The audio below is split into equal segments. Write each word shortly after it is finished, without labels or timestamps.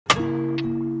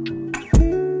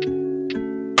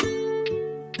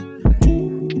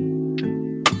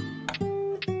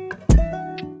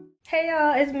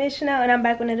y'all, it's me Chanelle and I'm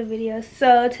back with another video.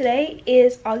 So today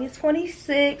is August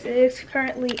 26th. It's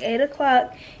currently 8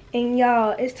 o'clock and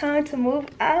y'all, it's time to move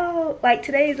out. Like,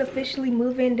 today is officially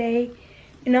move-in day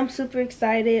and I'm super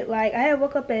excited. Like, I had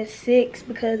woke up at 6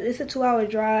 because it's a 2-hour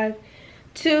drive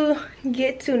to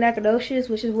get to Nacogdoches,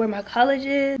 which is where my college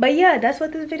is. But yeah, that's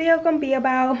what this video is gonna be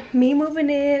about, me moving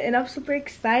in, and I'm super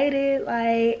excited.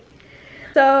 Like,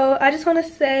 so I just want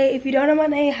to say, if you don't know my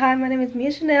name, hi, my name is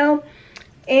Chanelle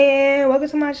and welcome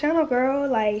to my channel, girl.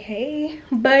 Like, hey.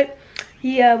 But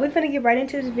yeah, we're gonna get right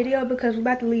into this video because we're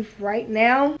about to leave right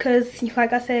now because,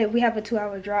 like I said, we have a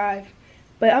 2-hour drive.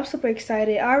 But I'm super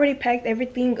excited. I already packed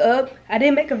everything up. I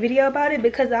didn't make a video about it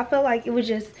because I felt like it was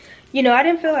just, you know, I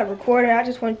didn't feel like recording. I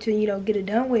just wanted to, you know, get it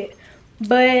done with.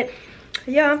 But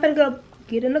yeah, I'm gonna go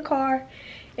get in the car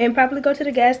and probably go to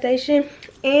the gas station,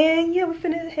 and yeah, we're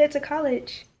finna head to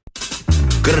college.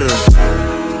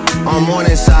 On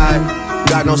morning side,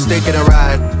 got no stake in the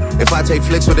ride. If I take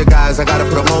flicks with the guys, I gotta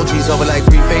put emojis over like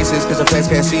 3 faces, cause the feds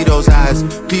can't see those eyes.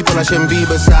 People I shouldn't be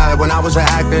beside. When I was an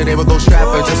actor, they would go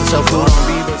Stratford just to sell food on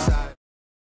Bieber's side.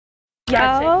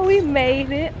 Y'all, we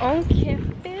made it on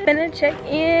campus. Finna check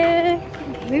in.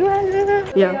 We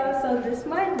wanna. Yeah. So this is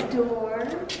my door,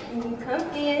 and you come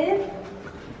in.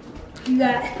 You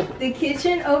got the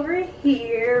kitchen over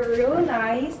here, real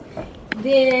nice.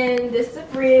 Then this is the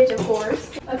fridge, of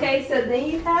course. Okay, so then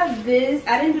you have this.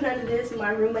 I didn't do none of this, my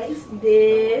roommates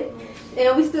did.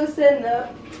 And we still setting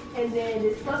up. And then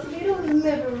this is supposed to be the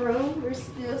living room. We're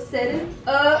still setting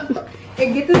up.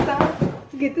 And get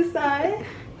the sign.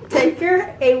 Take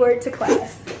your A word to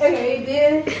class. Okay,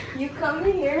 then you come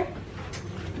in here.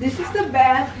 This is the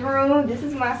bathroom. This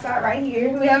is my side right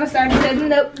here. We haven't started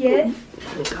setting up yet.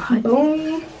 Oh God.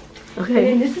 Boom.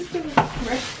 Okay. And this is the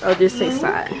restroom. Oh, this says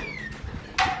side.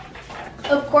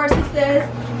 Of course, it says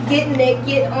get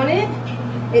naked on it.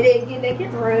 And then get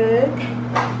naked rug.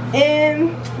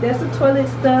 And that's the toilet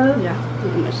stuff.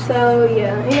 Yeah. So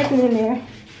yeah, ain't nothing in there.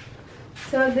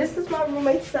 So this is my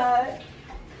roommate's side.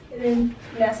 And then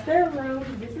that's their room.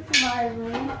 This is my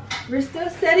room. We're still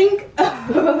setting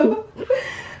up.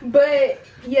 But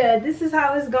yeah, this is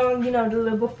how it's going, you know, the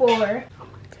little before.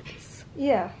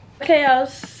 Yeah. Okay, y'all,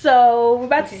 so we're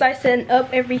about to start setting up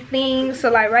everything.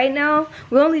 So like right now,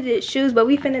 we only did shoes, but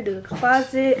we finna do the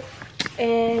closet.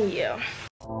 And yeah.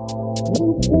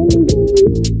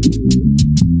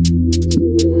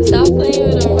 Stop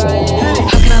playing with them, Ryan.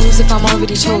 How can I lose if I'm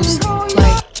already chose?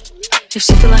 Like, if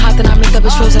she feeling hot, then I make that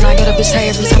bitch frozen. I get a bitch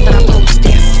tired every time that I post.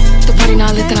 Damn, the party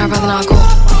not lit, then I'd rather not go.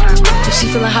 If she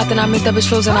feeling hot, then I make that bitch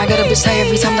frozen. I get a bitch tired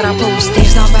every time that I post.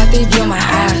 It's not bad, they be on my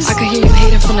ass. I can hear you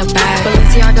hating from the back.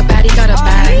 Balenciaga baddie got a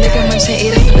bag. Nigga munching,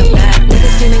 ate it from the back. Nigga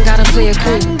feeling gotta play it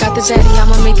cool. Got the jetty,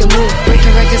 I'ma make a move.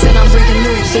 Breaking records and I'm breaking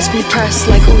news. Bitch be pressed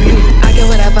like who you? I get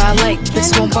whatever I like.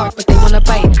 Bitch won't bark, but they wanna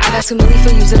bite. I got 2 million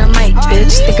for using a mic.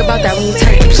 Bitch, think about that when you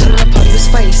type. She wanna party with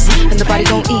spice, and the body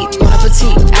gon' eat. Bon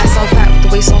appetit, ass all fat with the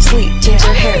waist on sleep.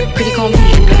 Ginger hair, pretty comb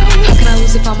beat. How can I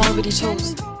lose if I'm already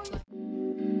chose?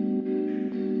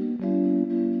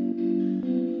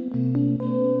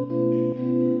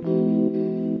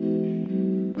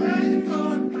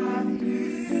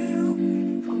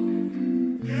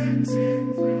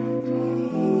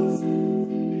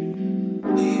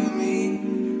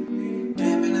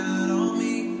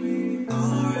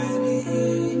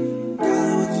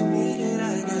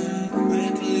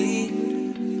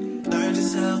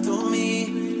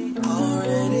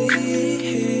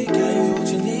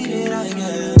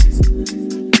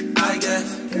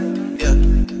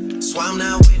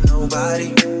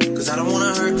 Cause I don't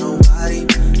wanna hurt nobody.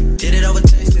 Did it over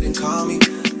text, didn't call me.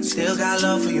 Still got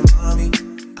love for your mommy.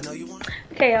 I know you want.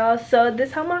 Okay, y'all, so this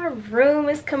is how my room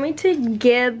is coming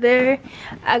together.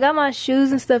 I got my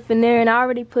shoes and stuff in there, and I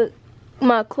already put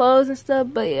my clothes and stuff.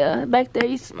 But yeah, back there,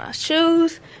 you see my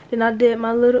shoes. Then I did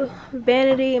my little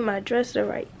vanity and my dresser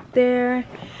right there.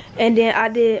 And then I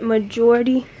did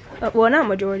majority, well, not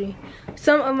majority,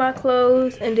 some of my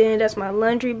clothes. And then that's my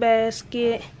laundry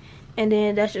basket. And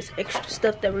then that's just extra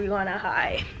stuff that we're gonna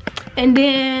hide. And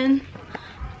then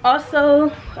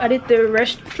also I did the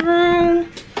restroom.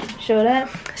 Show that.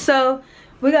 So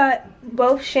we got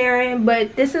both sharing,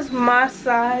 but this is my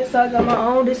side, so I got my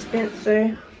own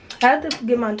dispenser. I have to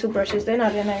get my toothbrushes, they're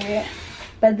not in there yet.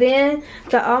 But then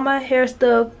got all my hair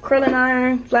stuff, curling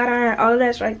iron, flat iron, all of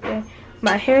that's right there.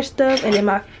 My hair stuff, and then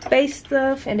my face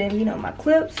stuff, and then, you know, my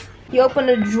clips. You open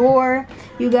the drawer,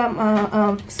 you got my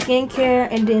skincare,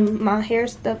 and then my hair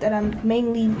stuff that I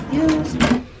mainly use.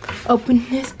 Open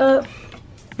this up.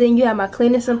 Then you have my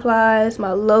cleaning supplies,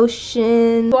 my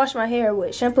lotion, wash my hair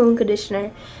with shampoo and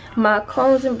conditioner, my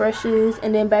combs and brushes,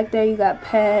 and then back there you got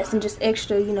pads and just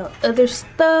extra, you know, other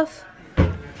stuff.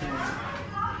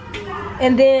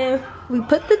 And then we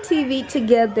put the TV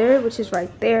together, which is right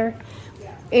there.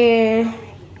 And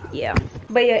yeah,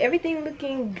 but yeah, everything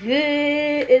looking good.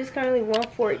 It is currently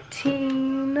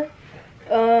 1:14.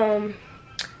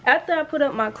 After I put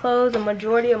up my clothes and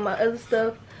majority of my other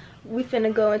stuff, we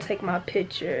finna go and take my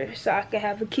picture so I can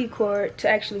have a key card to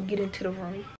actually get into the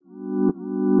room.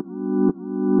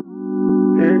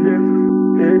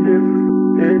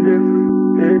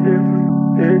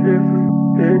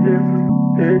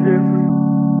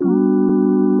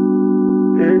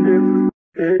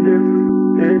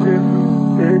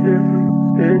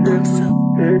 I'm so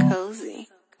cozy.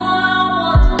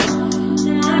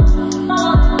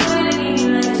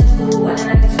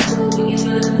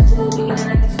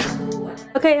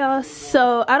 Okay, y'all,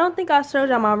 so I don't think I showed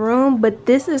y'all my room, but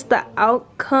this is the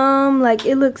outcome. Like,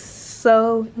 it looks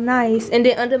so nice. And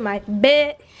then under my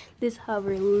bed, this how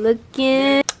we're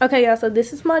looking. Okay, y'all, so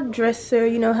this is my dresser.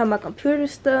 You know, have my computer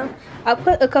stuff. I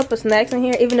put a couple snacks in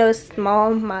here, even though it's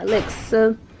small. My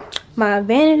Alexa, my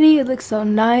vanity, it looks so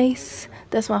nice.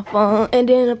 That's my phone. And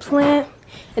then a plant.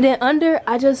 And then under,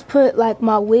 I just put like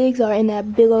my wigs are in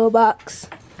that big old box.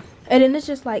 And then it's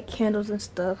just like candles and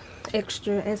stuff,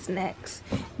 extra, and snacks.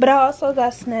 But I also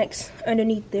got snacks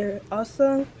underneath there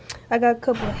also. I got a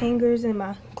couple of hangers and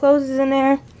my clothes is in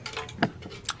there.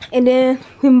 And then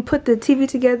we put the TV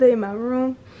together in my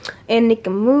room. And it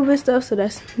can move and stuff, so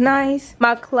that's nice.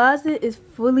 My closet is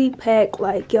fully packed.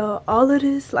 Like, y'all, all of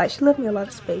this, like, she left me a lot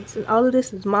of space. And all of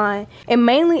this is mine. And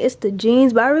mainly it's the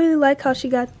jeans. But I really like how she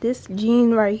got this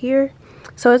jean right here.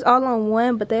 So it's all on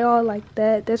one, but they all like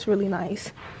that. That's really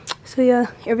nice. So yeah,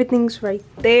 everything's right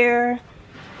there.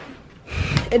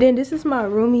 And then this is my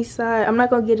roomie side. I'm not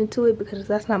gonna get into it because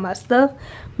that's not my stuff,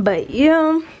 but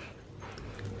yeah.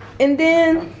 And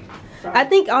then I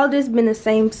think all this been the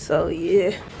same, so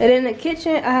yeah. And in the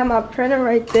kitchen, I have my printer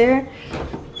right there.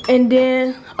 And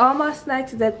then all my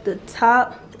snacks is at the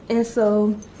top. And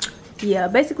so yeah,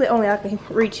 basically only I can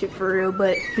reach it for real,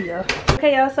 but yeah.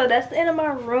 Okay, y'all, so that's the end of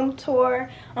my room tour.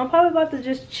 I'm probably about to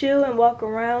just chill and walk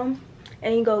around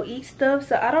and go eat stuff.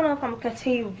 So I don't know if I'm gonna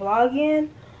continue vlogging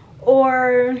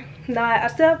or not. I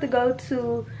still have to go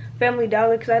to Family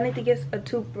Dollar because I need to get a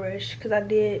toothbrush because I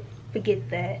did forget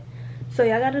that. So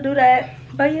yeah, I gotta do that.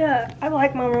 But yeah, I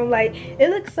like my room. Like, it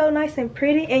looks so nice and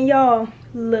pretty. And y'all,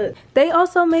 look, they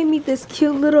also made me this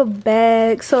cute little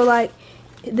bag. So like,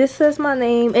 this says my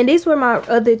name, and these were my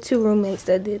other two roommates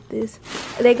that did this.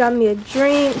 They got me a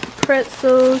drink,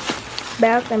 pretzels,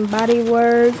 Bath and Body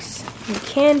Works, and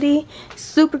candy.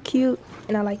 Super cute,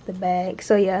 and I like the bag.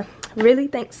 So yeah, really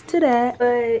thanks to that.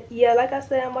 But yeah, like I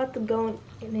said, I'm about to go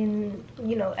and then,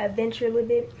 you know, adventure a little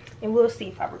bit, and we'll see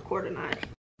if I record or not.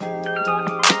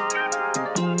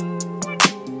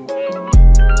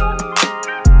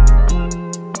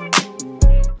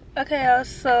 Okay,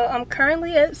 so I'm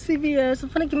currently at CVS. I'm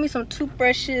gonna give me some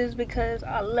toothbrushes because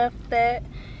I left that,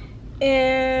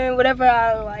 and whatever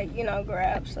I like, you know,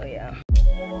 grab. So yeah.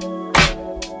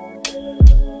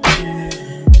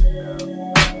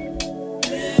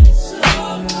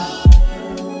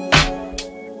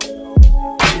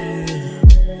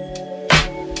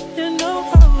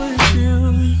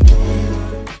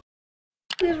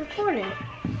 Who's recording?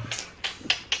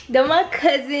 They're my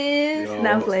cousins. Yo.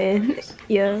 Not playing.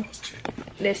 Yeah,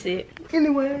 that's it.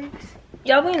 Anyways,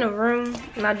 y'all be in the room,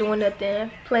 not doing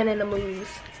nothing, planning the movies.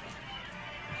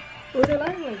 Well, the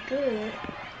lighting look good.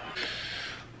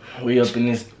 We up in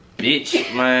this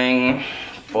bitch, man.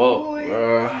 Fuck,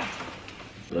 bro.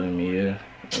 Look at me here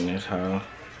in this house.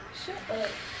 Shut up.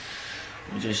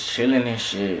 We just chilling and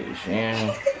shit, you feel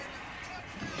me?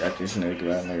 Got this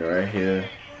nigga right here.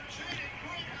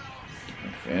 You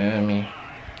feel me?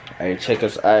 Hey, check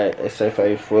us out,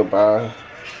 SFA football.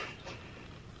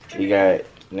 We got,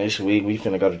 next week we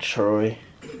finna go to Troy,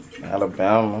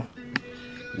 Alabama.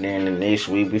 Then the next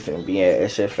week we finna be at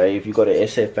SFA. If you go to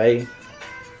SFA,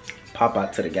 pop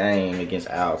out to the game against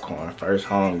Alcorn. First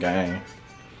home game.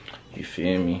 You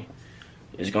feel me?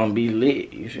 It's gonna be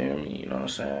lit, you feel me? You know what I'm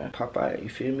saying? Pop out, you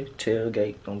feel me?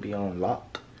 Tailgate gonna be on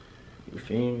lock. You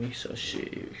feel me? So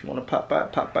shit, if you wanna pop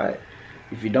out, pop out.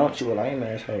 If you don't, you a lame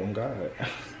asshole on God.